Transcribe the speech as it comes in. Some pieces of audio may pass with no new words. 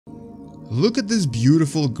Look at this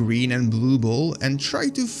beautiful green and blue ball and try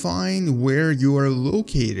to find where you are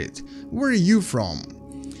located. Where are you from?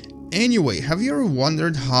 Anyway, have you ever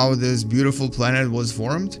wondered how this beautiful planet was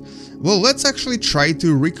formed? Well, let's actually try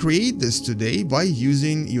to recreate this today by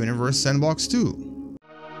using Universe Sandbox 2.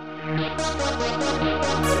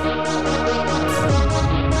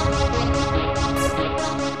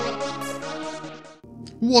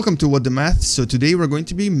 Welcome to What the Math. So today we're going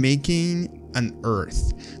to be making an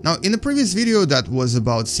Earth. Now, in the previous video that was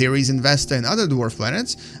about Ceres and Vesta and other dwarf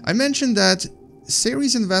planets, I mentioned that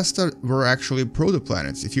Ceres and Vesta were actually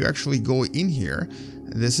protoplanets. If you actually go in here,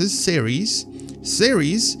 this is Ceres.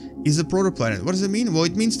 Ceres is a protoplanet. What does it mean? Well,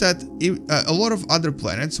 it means that a lot of other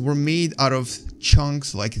planets were made out of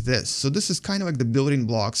chunks like this. So this is kind of like the building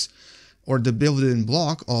blocks or the building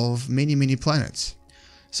block of many planets.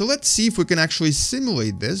 So let's see if we can actually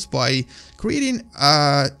simulate this by creating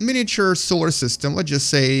a miniature solar system. Let's just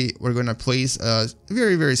say we're going to place a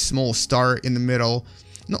very small star in the middle,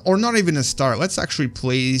 or not even a star. Let's actually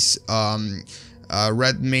place a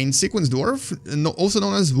red main sequence dwarf, also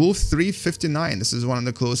known as Wolf 359. This is one of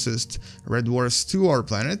the closest red dwarfs to our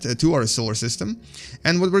planet, to our solar system.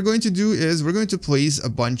 And what we're going to do is we're going to place a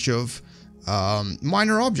bunch of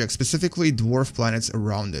minor objects, specifically dwarf planets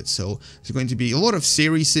around it. So there's going to be a lot of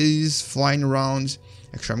Cereses flying around.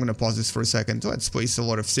 Actually, I'm going to pause this for a second. Let's place a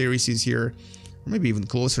lot of Cereses here, or maybe even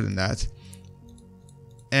closer than that.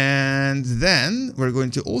 And then we're going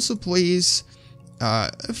to also place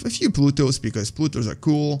a few Plutos, because Plutos are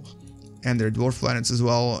cool and they're dwarf planets as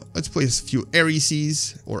well. Let's place a few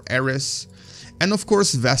Arises or Eris, and of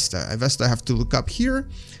course Vesta. Vesta I have to look up here.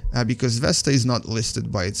 Because Vesta is not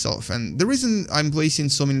listed by itself, and the reason I'm placing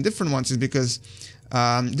so many different ones is because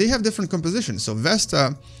they have different compositions. So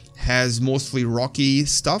Vesta has mostly rocky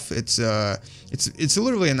stuff. It's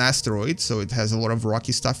literally an asteroid, so it has a lot of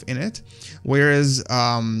rocky stuff in it. Whereas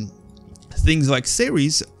things like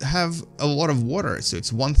Ceres have a lot of water, so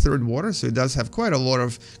it's 1/3 water. So it does have quite a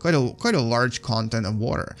large content of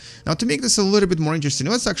water. Now, to make this a little bit more interesting,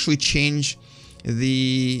 let's actually change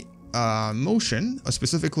the motion, or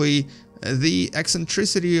specifically the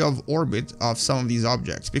eccentricity of orbit of some of these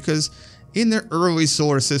objects, because in the early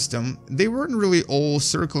solar system they weren't really all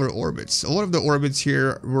circular orbits. A lot of the orbits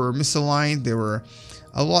here were misaligned, they were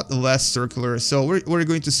a lot less circular. So we're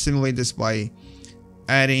going to simulate this by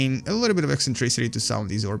adding a little bit of eccentricity to some of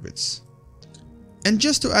these orbits. And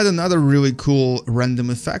just to add another really cool random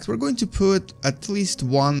effect, we're going to put at least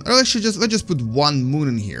one, or let's just put one moon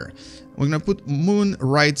in here. We're going to put moon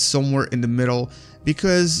right somewhere in the middle,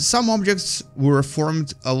 because some objects were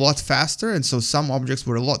formed a lot faster, and so some objects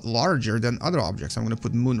were a lot larger than other objects. I'm going to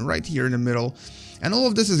put moon right here in the middle, and all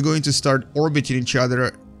of this is going to start orbiting each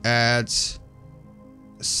other at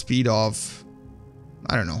speed of,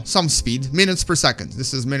 I don't know, some speed, minutes per second.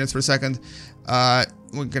 This is minutes per second.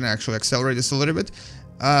 We can actually accelerate this a little bit.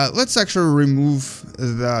 Let's actually remove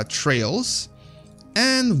the trails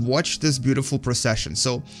and watch this beautiful procession.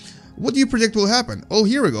 So what do you predict will happen? Oh,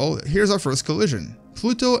 here we go. Here's our first collision.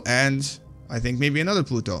 Pluto and I think maybe another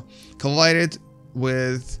Pluto collided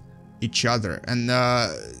with each other. And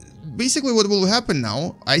basically what will happen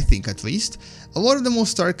now, I think at least, a lot of them will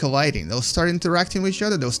start colliding. They'll start interacting with each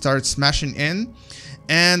other. They'll start smashing in.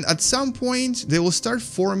 And at some point, they will start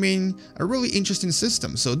forming a really interesting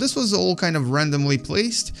system. So this was all kind of randomly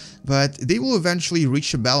placed, but they will eventually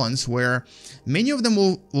reach a balance where many of them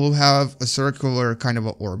will have a circular kind of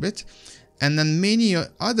an orbit, and then many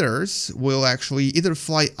others will actually either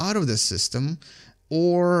fly out of the system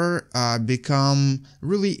or become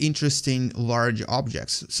really interesting large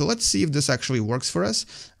objects. So let's see if this actually works for us.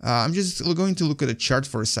 I'm just going to look at a chart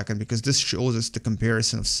for a second, because this shows us the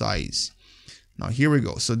comparison of size. Now here we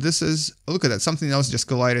go. So this is, look at that, something else just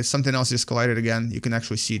collided, something else just collided again. You can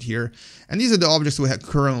actually see it here. And these are the objects we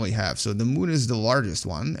currently have. So the moon is the largest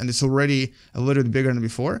one, and it's already a little bit bigger than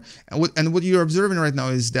before. And what you're observing right now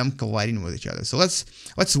is them colliding with each other. So let's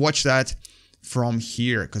watch that from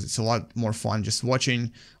here, because it's a lot more fun just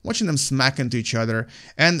watching them smack into each other.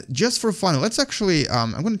 And just for fun, let's actually,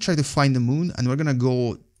 I'm going to try to find the moon, and we're going to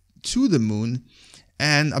go to the moon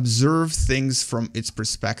and observe things from its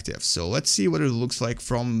perspective. So let's see what it looks like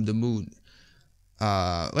from the moon.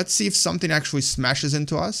 Let's see if something actually smashes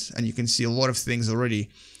into us, and you can see a lot of things already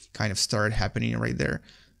kind of start happening right there.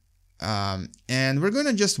 And we're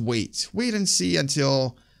gonna just wait and see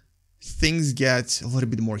until things get a little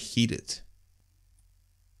bit more heated.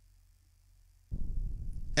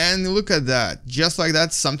 And look at that, just like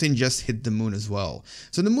that, something just hit the moon as well.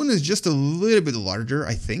 So the moon is just a little bit larger,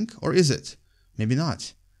 I think, or is it? Maybe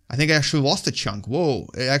not. I think it actually lost a chunk. Whoa,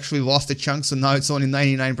 it actually lost a chunk, so now it's only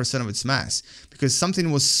 99% of its mass. Because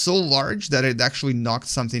something was so large that it actually knocked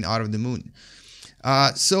something out of the moon.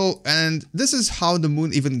 And this is how the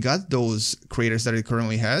moon even got those craters that it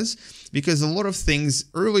currently has, because a lot of things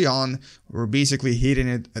early on were basically hitting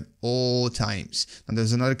it at all times. And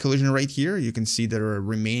there's another collision right here. You can see there are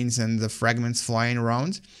remains and the fragments flying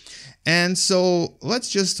around. And so let's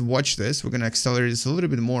just watch this. We're going to accelerate this a little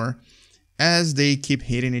bit more as they keep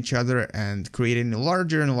hitting each other and creating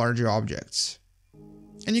larger and larger objects.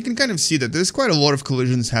 And you can kind of see that there's quite a lot of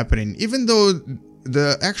collisions happening. Even though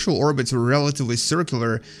the actual orbits were relatively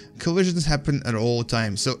circular, collisions happen at all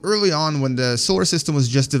times. So early on, when the solar system was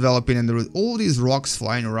just developing and there were all these rocks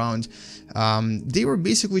flying around, they were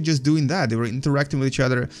basically just doing that. They were interacting with each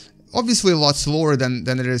other, obviously a lot slower than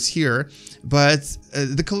it is here, but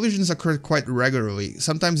the collisions occurred quite regularly,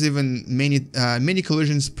 sometimes even many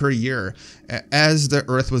collisions per year, as the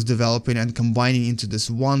Earth was developing and combining into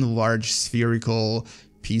this one large spherical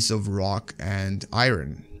piece of rock and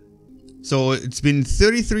iron. So it's been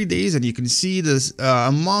 33 days, and you can see this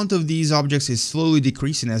amount of these objects is slowly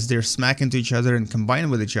decreasing as they're smacking into each other and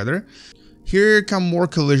combining with each other. Here come more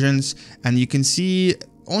collisions, and you can see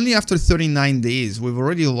only after 39 days we've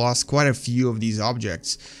already lost quite a few of these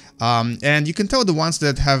objects. And you can tell the ones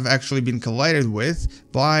that have actually been collided with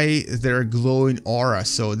by their glowing aura.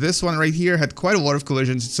 So this one right here had quite a lot of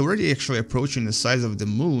collisions. It's already actually approaching the size of the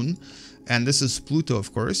moon, and this is Pluto,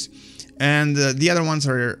 of course. And the other ones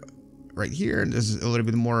are right here. There's a little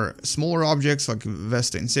bit more smaller objects like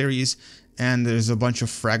Vesta and Ceres, and there's a bunch of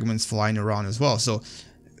fragments flying around as well. So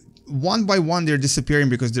one by one they're disappearing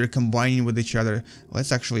because they're combining with each other.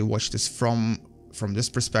 Let's actually watch this from this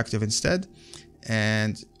perspective instead.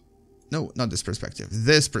 And no, not this perspective,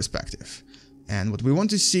 this perspective. And what we want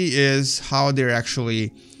to see is how they're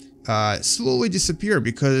actually slowly disappear,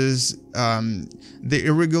 because the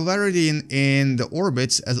irregularity in the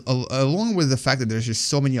orbits, along with the fact that there's just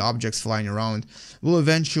so many objects flying around, will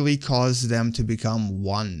eventually cause them to become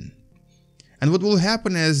one. And what will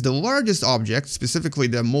happen is the largest object, specifically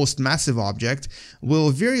the most massive object,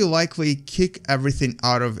 will very likely kick everything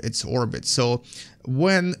out of its orbit. So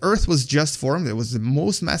when Earth was just formed, it was the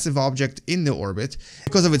most massive object in the orbit.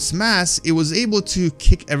 Because of its mass, it was able to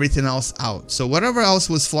kick everything else out. So whatever else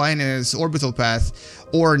was flying in its orbital path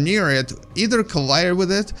or near it either collided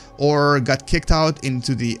with it or got kicked out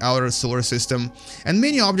into the outer solar system. And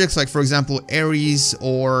many objects, like for example Ares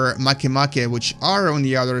or Makemake, which are on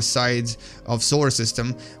the other side of solar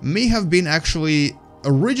system, may have been actually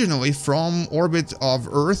originally from orbit of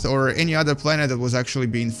Earth or any other planet that was actually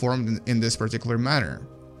being formed in this particular manner.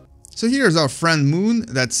 So here's our friend Moon.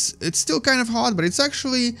 It's still kind of hot, but it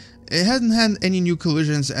hasn't had any new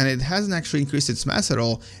collisions, and it hasn't actually increased its mass at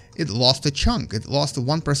all. It lost a chunk. It lost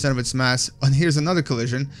 1% of its mass, and here's another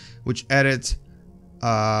collision which added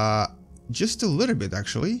just a little bit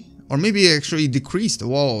actually. Or maybe it actually decreased.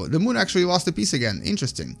 Whoa, the moon actually lost a piece again.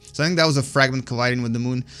 Interesting. So I think that was a fragment colliding with the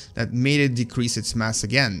moon that made it decrease its mass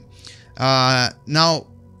again. Now,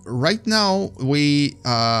 right now,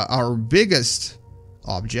 our biggest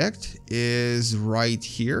object is right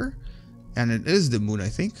here. And it is the moon, I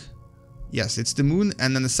think. Yes, it's the moon.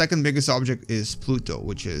 And then the second biggest object is Pluto,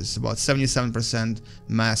 which is about 77%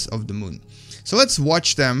 mass of the moon. So let's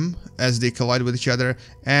watch them as they collide with each other,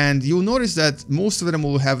 and you'll notice that most of them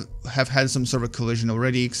will have had some sort of collision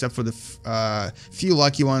already, except for the few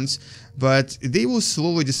lucky ones, but they will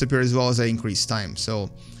slowly disappear as well as I increase time.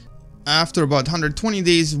 So after about 120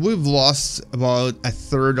 days, we've lost about a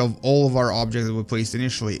third of all of our objects that we placed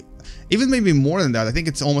initially. Even maybe more than that. I think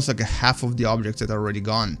it's almost like a half of the objects that are already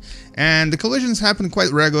gone. And the collisions happen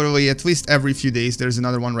quite regularly, at least every few days. There's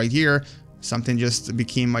another one right here. Something just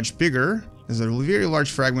became much bigger. There's a very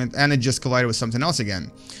large fragment, and it just collided with something else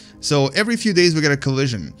again. So every few days we get a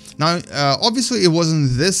collision. Now, obviously it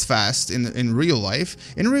wasn't this fast in real life.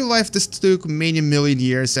 In real life, this took many million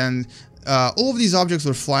years, and all of these objects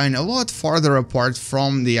were flying a lot farther apart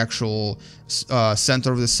from the actual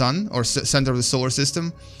center of the sun, or center of the solar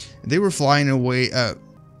system. They were flying away.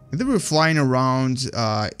 They were flying around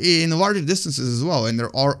in larger distances as well, and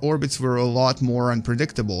their orbits were a lot more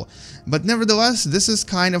unpredictable. But nevertheless, this is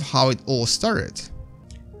kind of how it all started.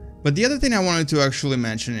 But the other thing I wanted to actually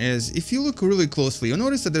mention is, if you look really closely, you'll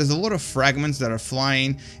notice that there's a lot of fragments that are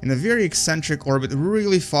flying in a very eccentric orbit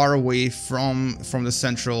really far away from the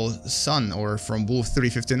central sun, or from Wolf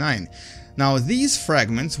 359. Now, these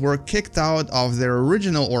fragments were kicked out of their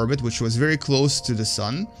original orbit, which was very close to the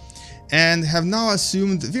sun, and have now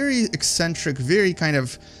assumed very eccentric, very kind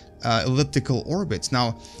of elliptical orbits.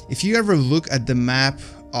 Now, if you ever look at the map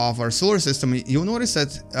of our solar system, you'll notice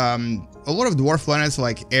that a lot of dwarf planets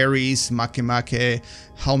like Eris, Makemake,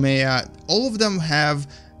 Haumea, all of them have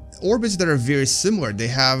orbits that are very similar. They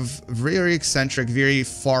have very eccentric, very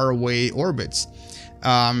far away orbits.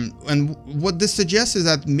 And what this suggests is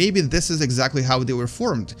that maybe this is exactly how they were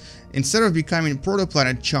formed. Instead of becoming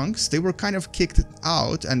protoplanet chunks, they were kind of kicked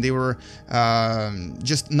out, and they were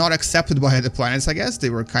just not accepted by the planets, I guess. They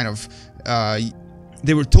were kind of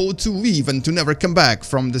they were told to leave and to never come back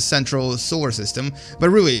from the central solar system. But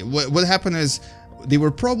really, what happened is they were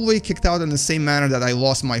probably kicked out in the same manner that I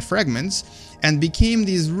lost my fragments, and became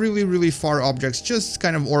these really, really far objects, just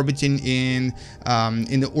kind of orbiting in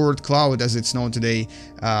the Oort cloud as it's known today.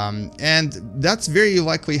 And that's very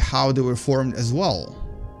likely how they were formed as well.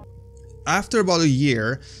 After about a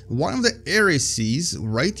year, one of the Erises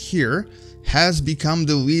right here has become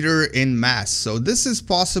the leader in mass. So this is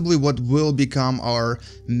possibly what will become our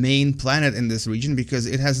main planet in this region, because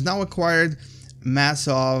it has now acquired mass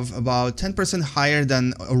of about 10% higher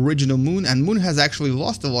than original Moon, and Moon has actually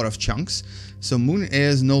lost a lot of chunks, so Moon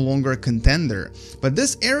is no longer a contender. But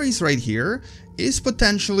this Eris right here is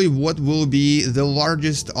potentially what will be the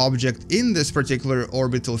largest object in this particular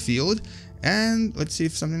orbital field. And let's see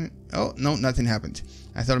if something... oh, no, nothing happened.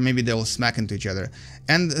 I thought maybe they'll smack into each other.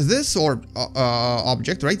 And this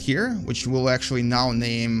object right here, which we'll actually now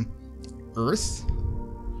name Earth,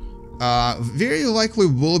 very likely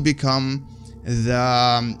will become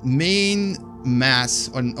the main mass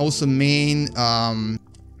and also main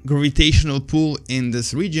gravitational pull in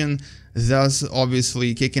this region, thus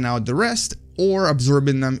obviously kicking out the rest or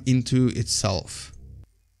absorbing them into itself.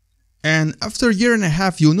 And after a year and a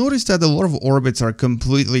half, you'll notice that a lot of orbits are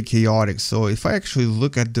completely chaotic. So if I actually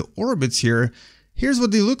look at the orbits here, here's what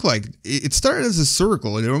they look like. It started as a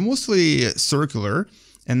circle. They were mostly circular,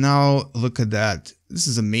 and now look at that. This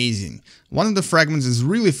is amazing. One of the fragments is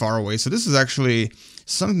really far away, so this is actually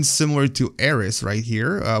something similar to Eris right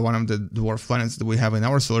here, one of the dwarf planets that we have in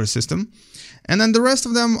our solar system. And then the rest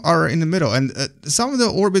of them are in the middle, and some of the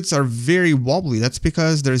orbits are very wobbly. That's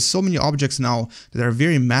because there's so many objects now that are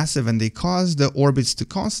very massive, and they cause the orbits to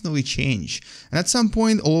constantly change. And at some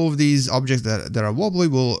point, all of these objects that are wobbly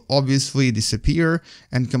will obviously disappear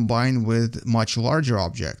and combine with much larger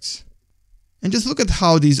objects. And just look at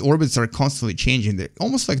how these orbits are constantly changing. They're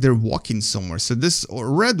almost like they're walking somewhere. So this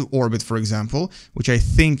red orbit, for example, which I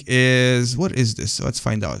think is... what is this? So let's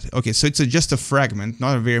find out. Okay, so it's just a fragment,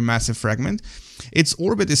 not a very massive fragment. Its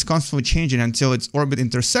orbit is constantly changing until its orbit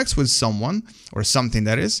intersects with someone, or something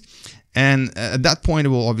that is. And at that point,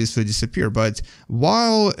 it will obviously disappear. But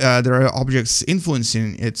while there are objects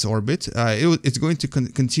influencing its orbit, it's going to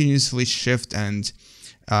continuously shift and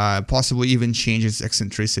possibly even change its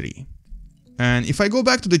eccentricity. And if I go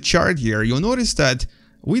back to the chart here, you'll notice that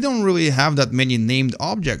we don't really have that many named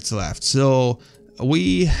objects left. So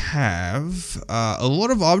we have a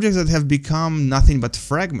lot of objects that have become nothing but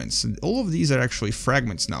fragments. All of these are actually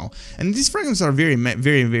fragments now. And these fragments are very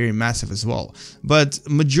massive as well. But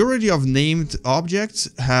majority of named objects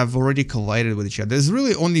have already collided with each other. There's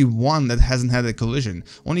really only one that hasn't had a collision.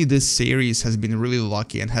 Only this series has been really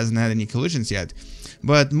lucky and hasn't had any collisions yet.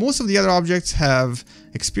 But most of the other objects have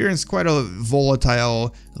experienced quite a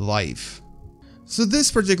volatile life. So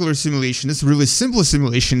this particular simulation, this really simple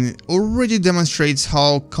simulation, already demonstrates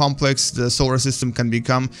how complex the solar system can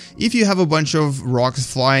become if you have a bunch of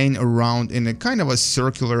rocks flying around in a kind of a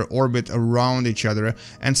circular orbit around each other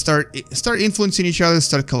and start influencing each other,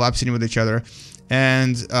 start collapsing with each other,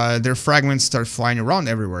 and their fragments start flying around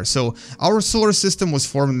everywhere. So our solar system was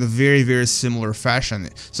formed in a very similar fashion.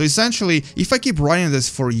 So essentially, if I keep running this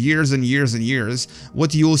for years and years and years,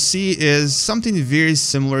 what you'll see is something very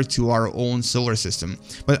similar to our own solar system.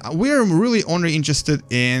 But we're really only interested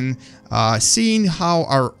in seeing how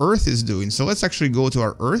our Earth is doing. So let's actually go to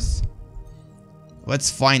our Earth.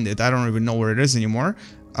 Let's find it. I don't even know where it is anymore.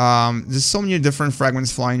 There's so many different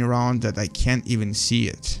fragments flying around that I can't even see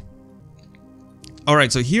it.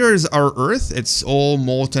 Alright, so here is our Earth. It's all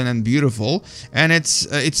molten and beautiful, and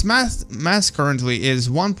its mass currently is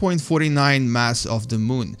 1.49 mass of the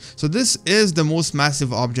Moon. So this is the most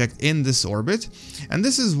massive object in this orbit, and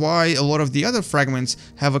this is why a lot of the other fragments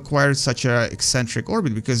have acquired such an eccentric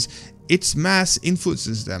orbit, because its mass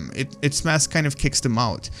influences them. Its mass kind of kicks them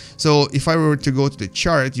out. So if I were to go to the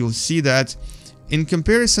chart, you'll see that in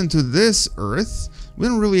comparison to this Earth, we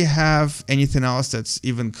don't really have anything else that's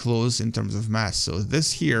even close in terms of mass. So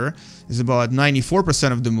this here is about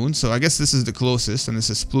 94% of the Moon, so I guess this is the closest, and this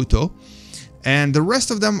is Pluto. and the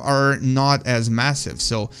rest of them are not as massive.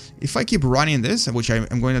 So if I keep running this, which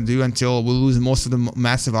I'm going to do until we lose most of the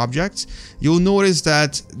massive objects, you'll notice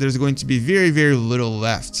that there's going to be very, very little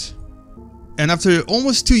left. And after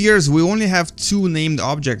almost 2 years, we only have 2 named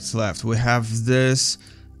objects left. We have this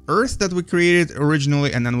Earth that we created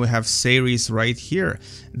originally, and then we have Ceres right here.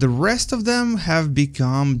 The rest of them have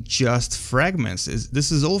become just fragments.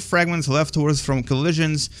 This is all fragments, leftovers from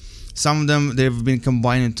collisions. Some of them, they've been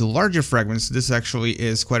combined into larger fragments. This actually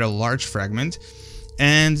is quite a large fragment.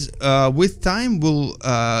 And with time,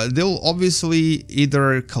 they'll obviously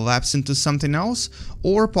either collapse into something else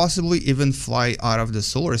or possibly even fly out of the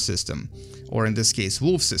solar system, or in this case,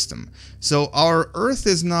 Wolf system. So our Earth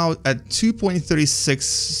is now at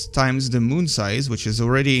 2.36 times the moon size, which is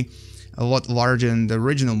already a lot larger than the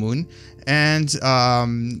original moon. And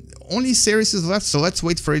only Ceres is left, so let's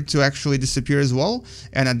wait for it to actually disappear as well.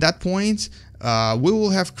 And at that point, we will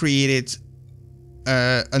have created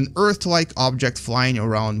an Earth-like object flying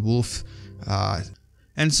around Wolf.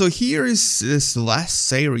 And so here is this last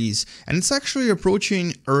Ceres, and it's actually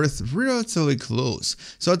approaching Earth relatively close.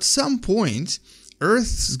 So at some point,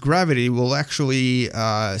 Earth's gravity will actually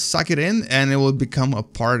suck it in, and it will become a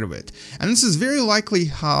part of it. And this is very likely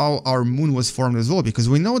how our moon was formed as well, because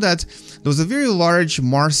we know that there was a very large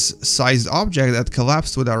Mars-sized object that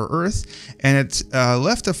collapsed with our Earth, and it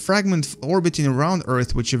left a fragment orbiting around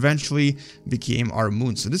Earth, which eventually became our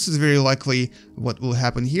moon. So this is very likely what will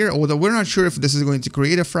happen here, although we're not sure if this is going to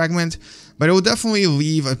create a fragment, but it will definitely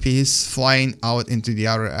leave a piece flying out into the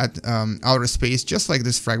outer space, just like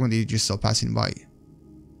this fragment that you just saw passing by.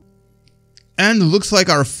 And looks like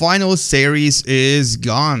our final Ceres is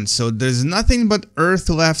gone, so there's nothing but Earth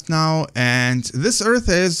left now, and this Earth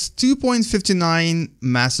is 2.59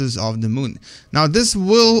 masses of the moon. Now this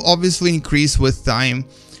will obviously increase with time,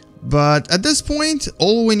 but at this point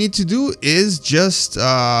all we need to do is just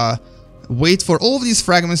wait for all of these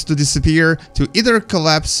fragments to disappear, to either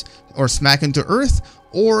collapse or smack into Earth,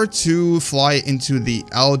 or to fly into the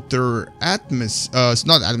outer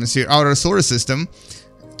outer solar system,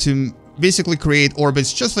 to basically create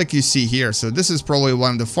orbits just like you see here. So this is probably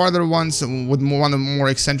one of the farther ones with one of the more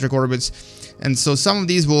eccentric orbits, and so some of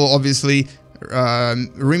these will obviously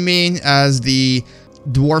remain as the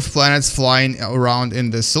dwarf planets flying around in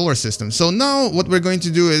the solar system. So now what we're going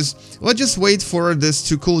to do is let's just wait for this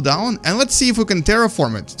to cool down, and let's see if we can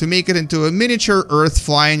terraform it to make it into a miniature Earth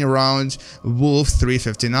flying around Wolf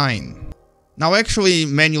 359. Now I actually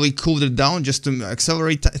manually cooled it down just to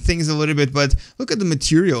accelerate things a little bit, but look at the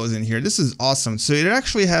materials in here. This is awesome. So it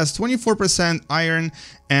actually has 24% iron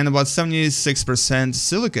and about 76%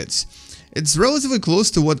 silicates. It's relatively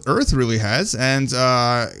close to what Earth really has, and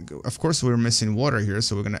of course we're missing water here,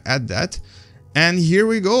 so we're gonna add that. And here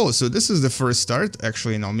we go. So this is the first start.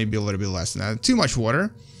 Actually, no, maybe a little bit less than that. Too much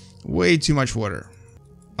water. Way too much water.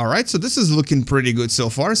 Alright, so this is looking pretty good so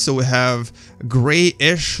far. So we have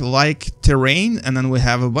grayish like terrain, and then we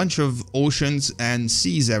have a bunch of oceans and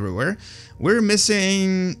seas everywhere. We're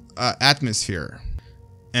missing atmosphere.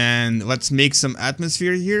 And let's make some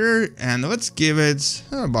atmosphere here, and let's give it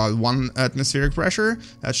about 1 atmospheric pressure.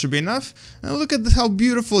 That should be enough. And look at how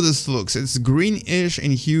beautiful this looks. It's greenish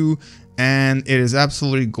in hue, and it is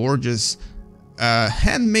absolutely gorgeous.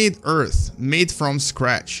 Handmade Earth, made from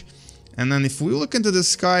scratch. And then if we look into the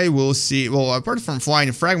sky, we'll see, well, apart from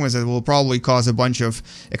flying fragments that will probably cause a bunch of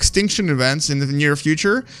extinction events in the near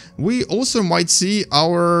future, we also might see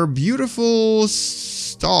our beautiful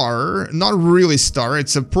star, not really star,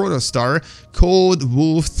 it's a protostar called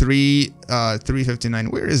Wolf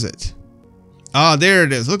 359. Where is it? Ah, there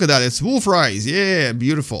it is. Look at that. It's Wolf Rise. Yeah,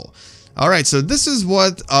 beautiful. Alright, so this is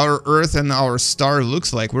what our Earth and our star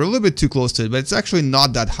looks like. We're a little bit too close to it, but it's actually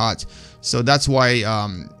not that hot. So that's why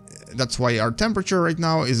our temperature right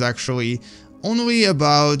now is actually only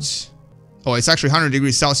about, oh, it's actually 100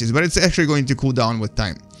 degrees Celsius, but it's actually going to cool down with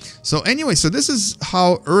time. So anyway, so this is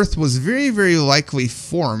how Earth was very, very likely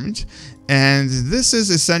formed, and this is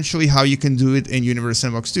essentially how you can do it in Universe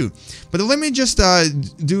Sandbox 2. But let me just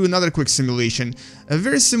do another quick simulation, a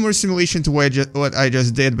very similar simulation to what I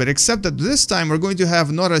just did, but except that this time we're going to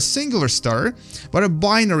have not a singular star, but a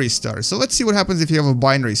binary star. So let's see what happens if you have a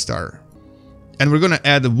binary star. And we're going to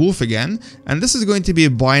add a wolf again, and this is going to be a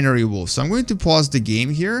binary wolf. So I'm going to pause the game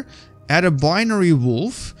here, add a binary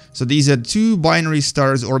wolf. So these are 2 binary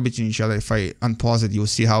stars orbiting each other. If I unpause it, you'll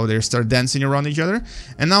see how they start dancing around each other.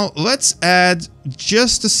 And now let's add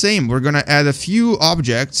just the same. We're going to add a few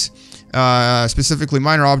objects, specifically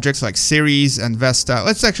minor objects like Ceres and Vesta.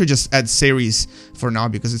 Let's actually just add Ceres for now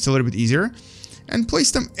because it's a little bit easier. And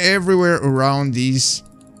place them everywhere around these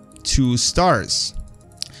 2 stars.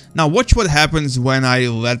 Now watch what happens when I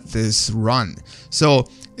let this run. So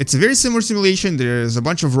it's a very similar simulation. There's a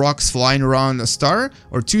bunch of rocks flying around a star,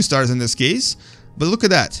 or 2 stars in this case. But look at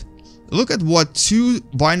that. Look at what 2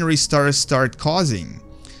 binary stars start causing.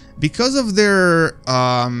 Because of their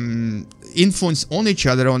influence on each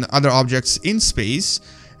other, on other objects in space,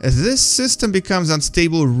 this system becomes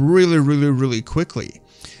unstable really quickly.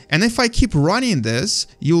 And if I keep running this,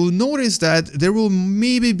 you'll notice that there will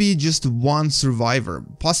maybe be just 1 survivor,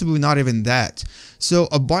 possibly not even that. So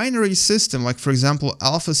a binary system, like for example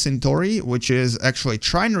Alpha Centauri, which is actually a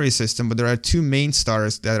trinary system, but there are 2 main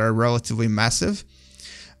stars that are relatively massive,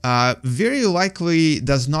 very likely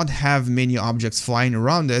does not have many objects flying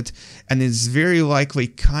around it, and is very likely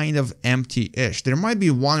kind of empty-ish. There might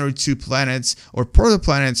be 1 or 2 planets, or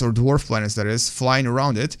protoplanets, or dwarf planets that is, flying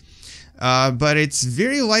around it. But it's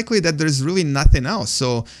very likely that there's really nothing else.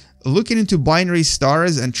 So looking into binary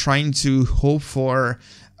stars and trying to hope for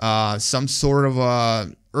some sort of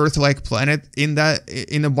a Earth-like planet in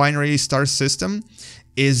a binary star system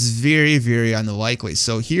is very unlikely.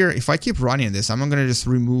 So here, if I keep running this, I'm gonna just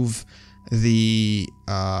remove the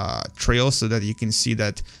trail so that you can see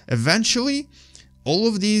that eventually all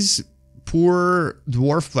of these poor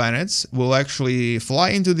dwarf planets will actually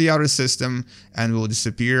fly into the outer system and will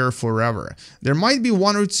disappear forever. There might be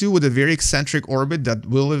 1 or 2 with a very eccentric orbit that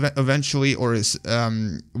will eventually, or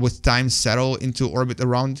with time, settle into orbit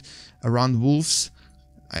around wolves.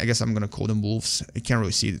 I guess I'm gonna call them wolves. I can't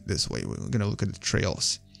really see it this way. We're gonna look at the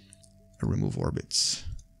trails. Remove orbits.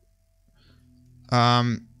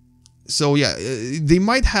 So yeah, they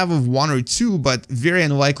might have 1 or 2, but very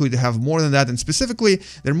unlikely to have more than that. And specifically,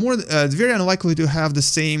 they're very unlikely to have the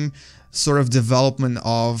same sort of development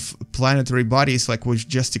of planetary bodies like we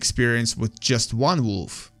just experienced with just 1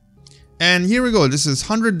 wolf. And here we go. This is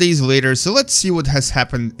 100 days later. So let's see what has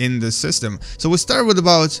happened in this system. So we start with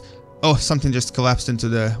about... Oh, something just collapsed into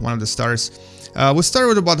one of the stars. We started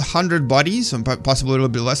with about 100 bodies, possibly a little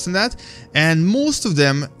bit less than that, and most of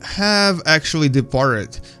them have actually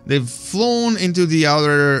departed. They've flown into the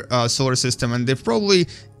outer solar system, and they've probably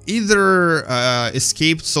either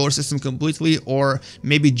escaped solar system completely or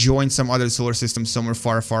maybe joined some other solar system somewhere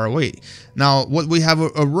far away. Now, what we have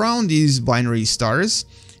around these binary stars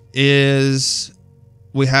is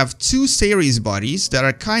we have 2 Ceres bodies that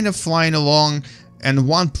are kind of flying along, and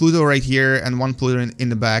 1 Pluto right here and 1 Pluto in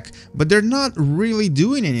the back, but they're not really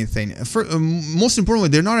doing anything. Most importantly,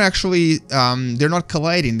 they're not actually, they're not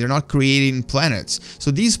colliding, they're not creating planets.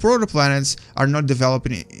 So these protoplanets are not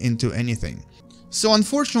developing into anything. So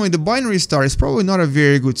unfortunately, the binary star is probably not a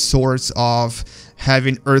very good source of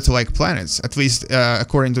having Earth-like planets, at least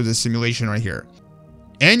according to the simulation right here.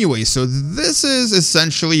 Anyway, so this is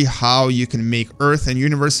essentially how you can make Earth and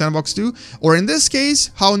Universe Sandbox 2, or in this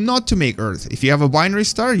case, how not to make Earth. If you have a binary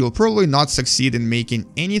star, you'll probably not succeed in making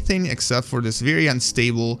anything except for this very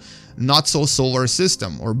unstable, not-so-solar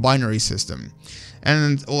system, or binary system.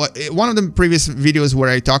 And one of the previous videos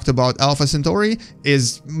where I talked about Alpha Centauri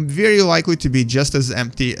is very likely to be just as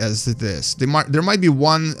empty as this. There might be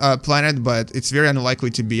 1 planet, but it's very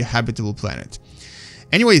unlikely to be a habitable planet.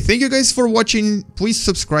 Anyway, thank you guys for watching. Please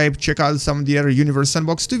subscribe, check out some of the other Universe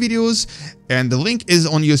Sandbox 2 videos, and the link is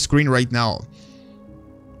on your screen right now.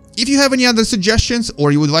 If you have any other suggestions,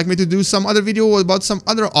 or you would like me to do some other video about some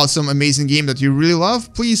other awesome, amazing game that you really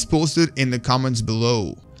love, please post it in the comments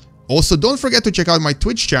below. Also, don't forget to check out my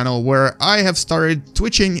Twitch channel, where I have started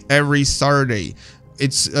Twitching every Saturday.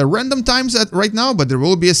 It's random times right now, but there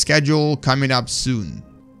will be a schedule coming up soon.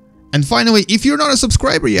 And finally, if you're not a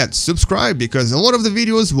subscriber yet, subscribe, because a lot of the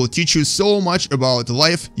videos will teach you so much about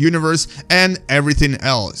life, universe, and everything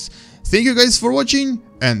else. Thank you guys for watching,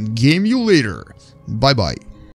 and game you later. Bye bye.